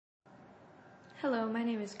Hello, my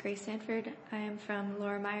name is Grace Sanford. I am from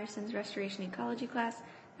Laura Meyerson's Restoration Ecology class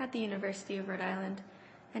at the University of Rhode Island,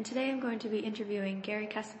 and today I'm going to be interviewing Gary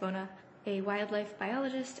Casabona, a wildlife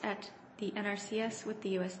biologist at the NRCS with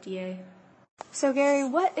the USDA. So Gary,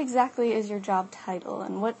 what exactly is your job title,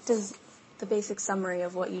 and what does the basic summary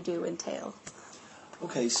of what you do entail?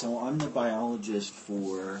 Okay, so I'm the biologist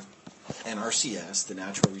for NRCS, the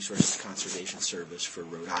Natural Resources Conservation Service for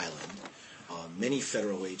Rhode Island. Many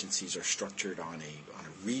federal agencies are structured on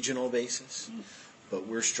a regional basis, but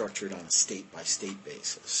we're structured on a state-by-state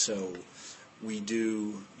basis. So we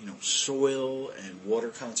do, soil and water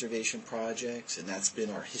conservation projects, and that's been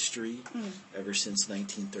our history ever since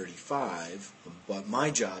 1935. But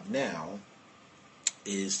my job now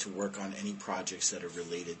is to work on any projects that are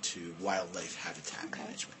related to wildlife habitat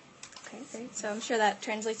management. Okay, great. So I'm sure that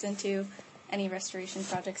translates into any restoration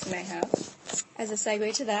projects you may have. As a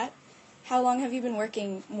segue to that, how long have you been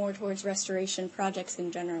working more towards restoration projects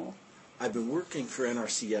in general? I've been working for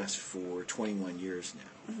NRCS for 21 years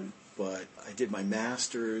now, but I did my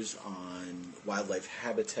master's on wildlife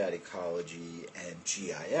habitat ecology and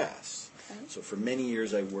GIS. Okay. So for many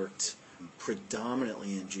years I worked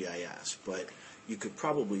predominantly in GIS, but you could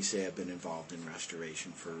probably say I've been involved in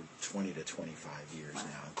restoration for 20 to 25 years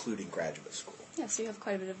now, including graduate school. Yeah, so you have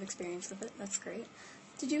quite a bit of experience with it. That's great.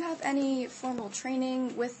 Did you have any formal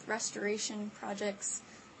training with restoration projects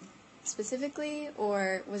specifically,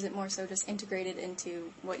 or was it more so just integrated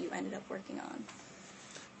into what you ended up working on?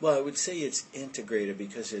 Well, I would say it's integrated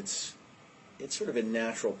because it's sort of a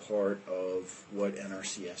natural part of what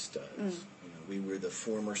NRCS does. We were the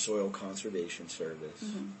former Soil Conservation Service,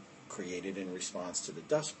 created in response to the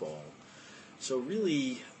Dust Bowl. So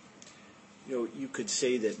really, you could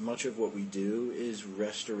say that much of what we do is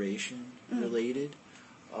restoration related.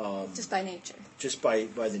 Just by nature. Just by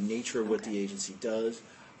the nature of what the agency does.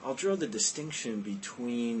 I'll draw the distinction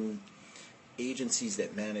between agencies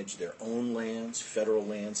that manage their own lands, federal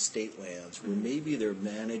lands, state lands, where maybe they're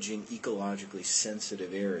managing ecologically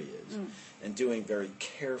sensitive areas and doing very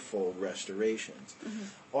careful restorations.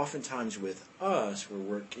 Oftentimes with us, we're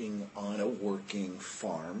working on a working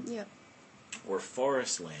farm or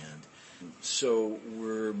forest land. So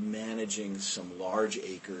we're managing some large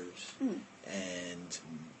acres and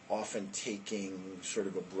often taking sort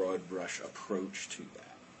of a broad brush approach to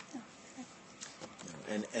that.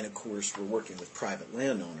 And of course, we're working with private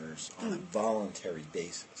landowners on a voluntary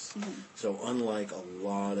basis. So unlike a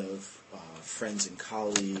lot of friends and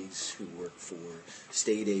colleagues who work for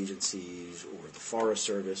state agencies or the Forest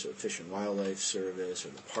Service or Fish and Wildlife Service or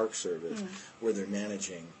the Park Service, where they're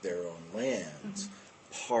managing their own lands,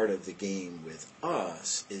 part of the game with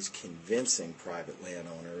us is convincing private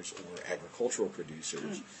landowners or agricultural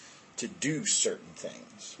producers to do certain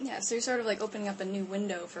things. Yeah, so you're sort of like opening up a new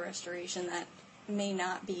window for restoration that may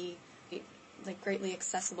not be like greatly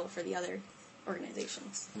accessible for the other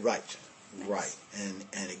organizations. Right, right.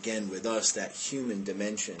 And again, with us, that human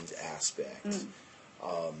dimensions aspect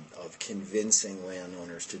of convincing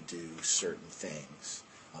landowners to do certain things,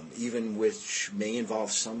 even which may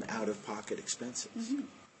involve some out-of-pocket expenses.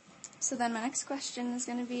 So then my next question is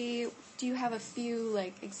going to be, do you have a few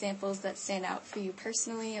examples that stand out for you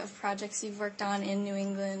personally of projects you've worked on in New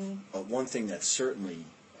England? One thing that's certainly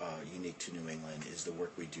unique to New England is the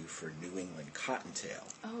work we do for New England cottontail.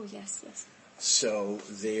 Oh, yes. So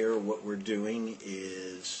there what we're doing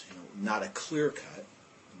is not a clear cut.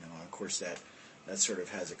 Of course that sort of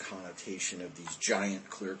has a connotation of these giant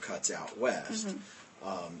clear cuts out west.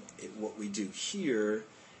 What we do here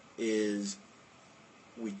is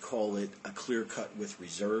we call it a clear cut with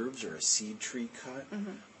reserves or a seed tree cut,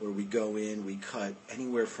 where we go in, we cut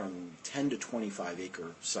anywhere from 10 to 25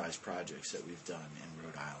 acre size projects that we've done in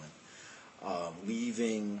Rhode Island,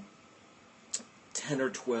 leaving 10 or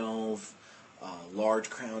 12 large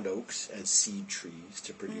crowned oaks as seed trees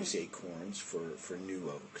to produce acorns for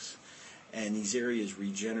new oaks. And these areas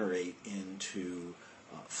regenerate into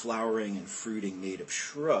flowering and fruiting native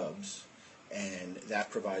shrubs, and that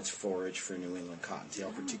provides forage for New England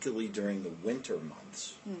cottontail, particularly during the winter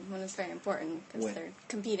months. When it's very important, because they're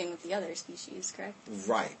competing with the other species, correct?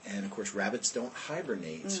 Right, and of course rabbits don't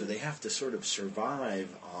hibernate, so they have to sort of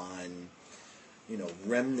survive on,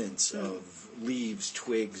 remnants of leaves,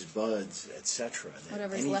 twigs, buds, etc.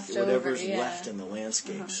 Whatever's left in the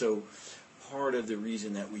landscape. So part of the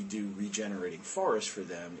reason that we do regenerating forests for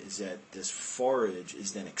them is that this forage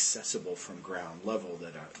is then accessible from ground level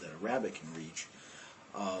that a rabbit can reach.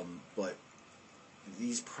 But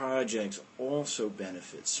these projects also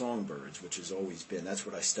benefit songbirds, which has always been, that's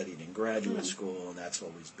what I studied in graduate school, and that's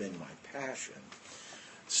always been my passion.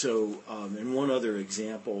 And one other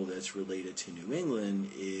example that's related to New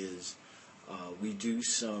England is we do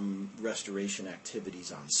some restoration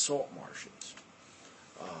activities on salt marshes.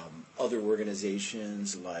 Other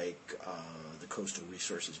organizations like the Coastal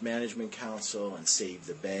Resources Management Council and Save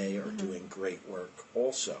the Bay are doing great work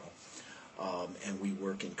also, and we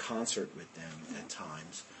work in concert with them at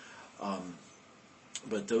times.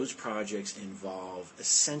 But those projects involve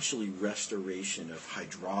essentially restoration of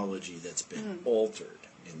hydrology that's been altered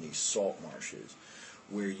in these salt marshes,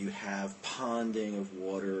 where you have ponding of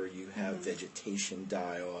water, you have vegetation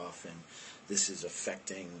die-off, and this is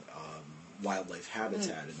affecting wildlife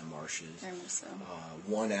habitat in the marshes. Very much so.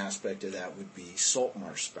 One aspect of that would be salt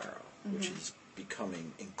marsh sparrow, which is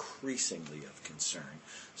becoming increasingly of concern.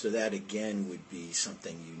 So that, again, would be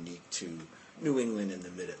something unique to New England and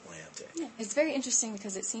the Mid-Atlantic. Yeah, it's very interesting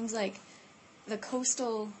because it seems like the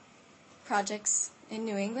coastal projects in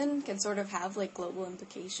New England can sort of have like global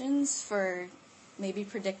implications for maybe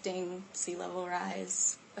predicting sea level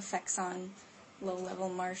rise, effects on low-level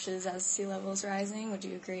marshes as sea level is rising. Would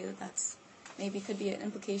you agree that that's maybe could be an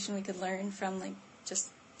implication we could learn from like just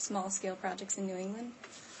small-scale projects in New England?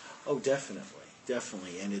 Oh,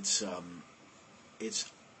 definitely, and it's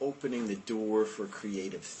opening the door for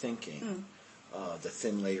creative thinking. The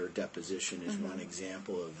thin layer deposition is one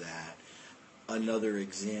example of that. Another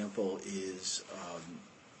example is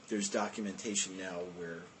there's documentation now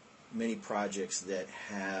where many projects that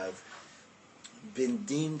have been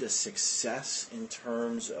deemed a success in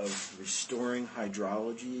terms of restoring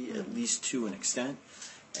hydrology, at least to an extent,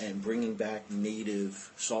 and bringing back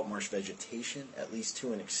native salt marsh vegetation, at least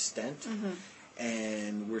to an extent.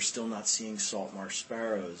 And we're still not seeing salt marsh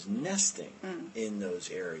sparrows nesting in those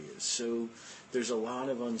areas. So there's a lot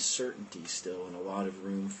of uncertainty still and a lot of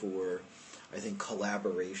room for, I think,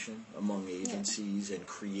 collaboration among agencies and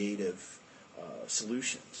creative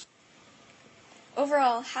solutions.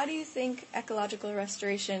 Overall, how do you think ecological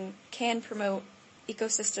restoration can promote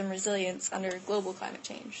ecosystem resilience under global climate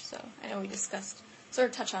change? So I know we sort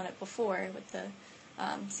of touched on it before with the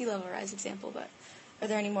sea level rise example, but are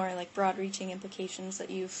there any more like broad-reaching implications that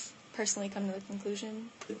you've personally come to the conclusion?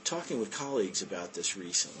 Talking with colleagues about this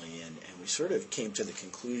recently, and we sort of came to the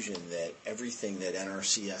conclusion that everything that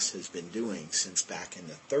NRCS has been doing since back in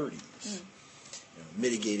the 30s,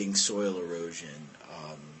 mitigating soil erosion,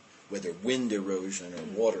 whether wind erosion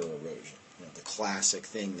or water erosion, the classic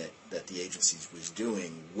thing that the agencies was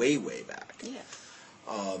doing way back.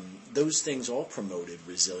 Those things all promoted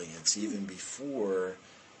resilience even before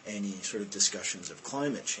any sort of discussions of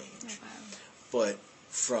climate change. But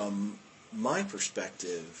from my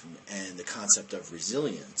perspective and the concept of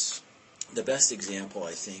resilience, the best example,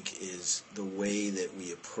 I think, is the way that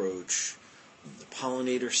we approach the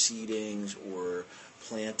pollinator seedings or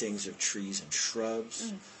plantings of trees and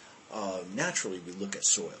shrubs. Naturally, we look at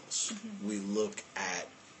soils. We look at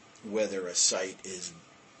whether a site is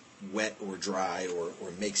wet or dry or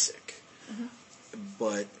makesick.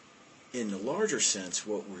 But in the larger sense,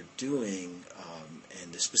 what we're doing,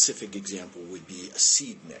 and the specific example would be a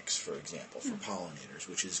seed mix, for example, for pollinators,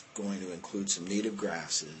 which is going to include some native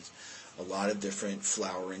grasses, a lot of different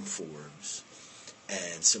flowering forbs,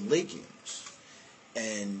 and some legumes.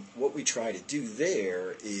 And what we try to do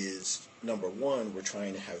there is, number one, we're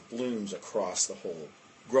trying to have blooms across the whole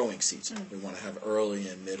growing season. We want to have early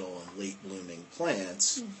and middle and late blooming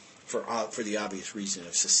plants for the obvious reason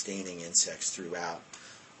of sustaining insects throughout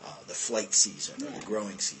the flight season or the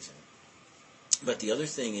growing season. But the other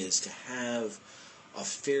thing is to have a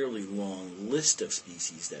fairly long list of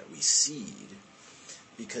species that we seed,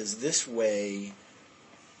 because this way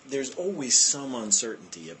there's always some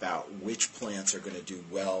uncertainty about which plants are going to do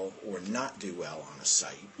well or not do well on a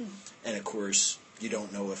site. And of course, you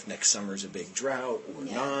don't know if next summer's a big drought or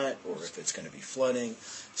not, or if it's going to be flooding.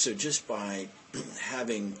 So just by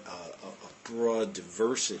having a broad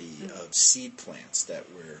diversity of seed plants that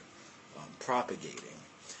we're propagating,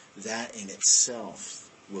 that in itself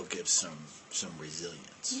will give some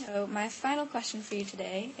resilience. So my final question for you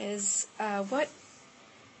today is, what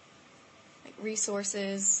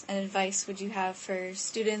resources and advice would you have for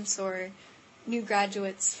students or new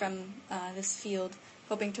graduates from this field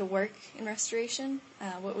hoping to work in restoration?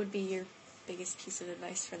 What would be your biggest piece of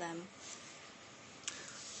advice for them?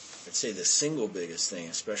 I'd say the single biggest thing,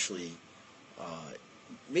 especially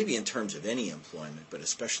maybe in terms of any employment, but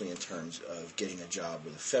especially in terms of getting a job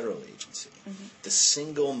with a federal agency, the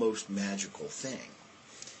single most magical thing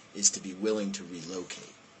is to be willing to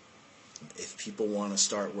relocate. If people want to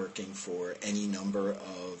start working for any number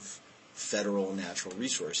of federal natural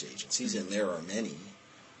resource agencies, and there are many,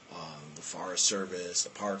 the Forest Service, the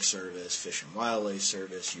Park Service, Fish and Wildlife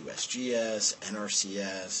Service, USGS,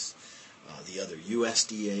 NRCS, the other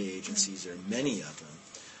USDA agencies. There are many of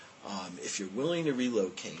them. If you're willing to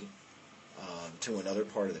relocate to another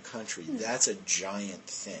part of the country, that's a giant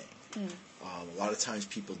thing. A lot of times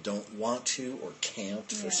people don't want to or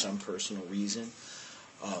can't for some personal reason.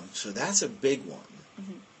 So that's a big one.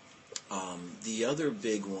 The other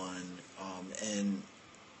big one, and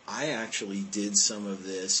I actually did some of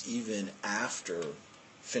this even after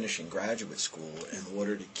finishing graduate school in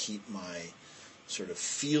order to keep my sort of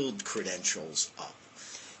field credentials up,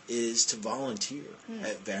 is to volunteer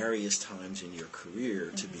at various times in your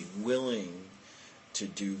career, to be willing to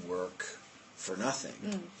do work for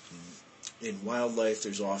nothing. In wildlife,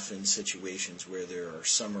 there's often situations where there are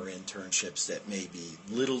summer internships that may be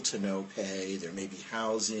little to no pay, there may be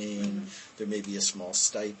housing, there may be a small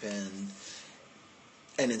stipend,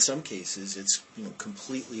 and in some cases it's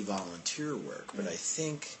completely volunteer work. But I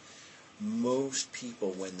think most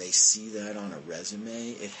people, when they see that on a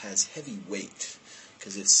resume, it has heavy weight,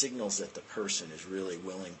 because it signals that the person is really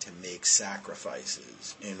willing to make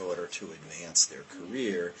sacrifices in order to advance their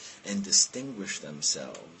career and distinguish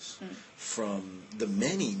themselves from the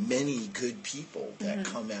many, many good people that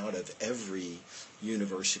come out of every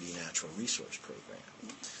university natural resource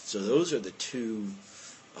program. So those are the two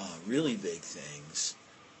really big things.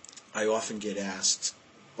 I often get asked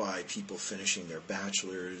by people finishing their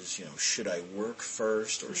bachelor's, should I work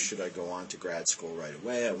first or should I go on to grad school right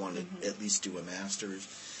away? I want to at least do a master's.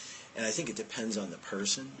 And I think it depends on the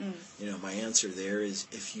person. My answer there is,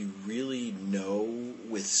 if you really know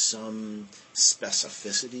with some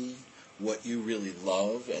specificity what you really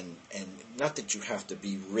love, and not that you have to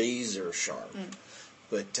be razor sharp,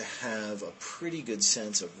 but to have a pretty good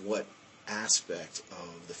sense of what aspect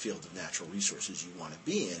of the field of natural resources you want to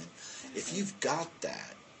be in, if you've got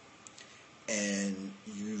that, and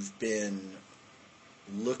you've been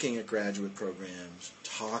looking at graduate programs,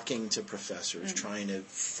 talking to professors, trying to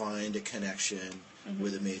find a connection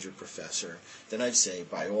with a major professor, then I'd say,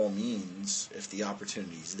 by all means, if the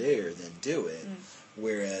opportunity's there, then do it.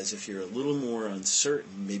 Whereas if you're a little more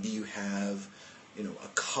uncertain, maybe you have, a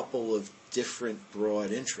couple of different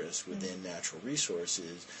broad interests within natural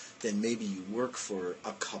resources, then maybe you work for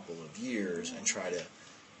a couple of years and try to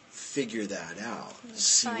figure that out.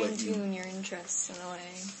 Fine-tune your interests in a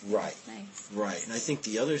way. Right. Nice. Right. And I think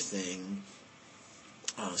the other thing,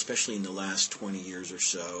 especially in the last 20 years or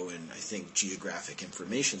so, and I think geographic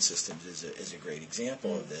information systems is a great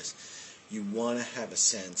example of this, you want to have a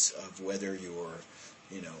sense of whether you're,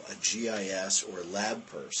 a GIS or lab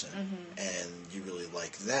person, and you really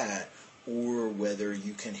like that, or whether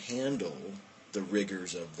you can handle the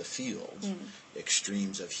rigors of the field,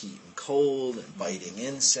 extremes of heat and cold, and biting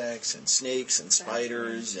insects, and snakes, and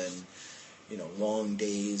spiders, and, long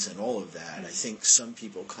days, and all of that. I think some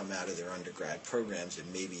people come out of their undergrad programs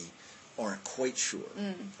and maybe aren't quite sure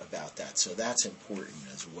about that, so that's important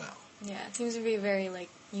as well. Yeah, it seems to be a very,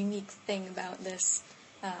 unique thing about this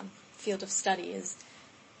field of study is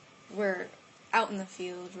we're out in the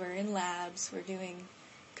field, we're in labs, we're doing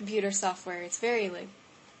computer software. It's very,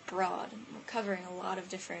 broad. We're covering a lot of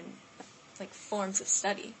different, forms of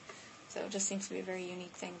study. So it just seems to be a very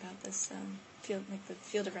unique thing about this field, the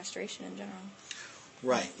field of restoration in general.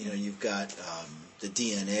 Right. You've got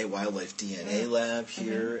the wildlife DNA lab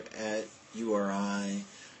here at URI.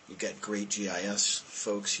 You've got great GIS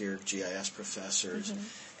folks here, GIS professors.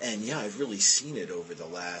 And yeah, I've really seen it over the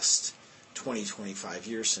last 20, 25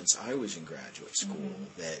 years since I was in graduate school,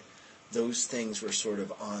 that those things were sort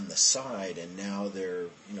of on the side, and now they're,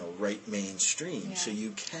 right mainstream. Yeah. So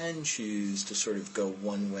you can choose to sort of go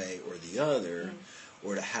one way or the other,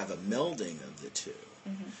 or to have a melding of the two.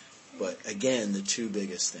 But again, the two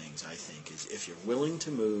biggest things, I think, is if you're willing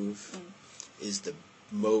to move, is the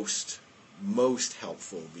most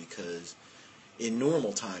helpful, because in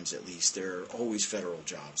normal times, at least, there are always federal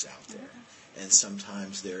jobs out there. And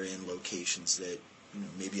sometimes they're in locations that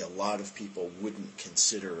maybe a lot of people wouldn't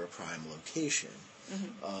consider a prime location.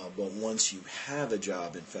 But once you have a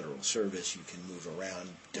job in federal service, you can move around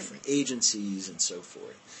different agencies and so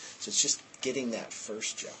forth. So it's just getting that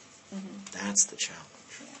first job. That's the challenge.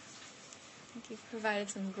 Yeah. I think you've provided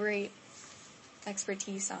some great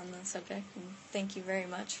expertise on the subject, and thank you very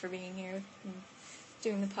much for being here and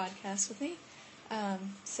doing the podcast with me.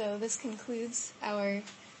 So this concludes our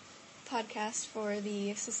podcast for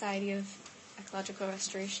the Society of Ecological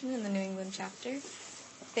Restoration in the New England chapter.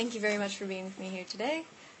 Thank you very much for being with me here today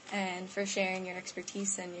and for sharing your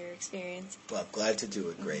expertise and your experience. Well, I'm glad to do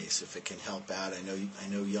it, Grace, if it can help out. I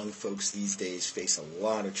know young folks these days face a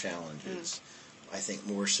lot of challenges I think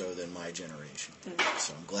more so than my generation.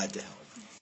 So I'm glad to help.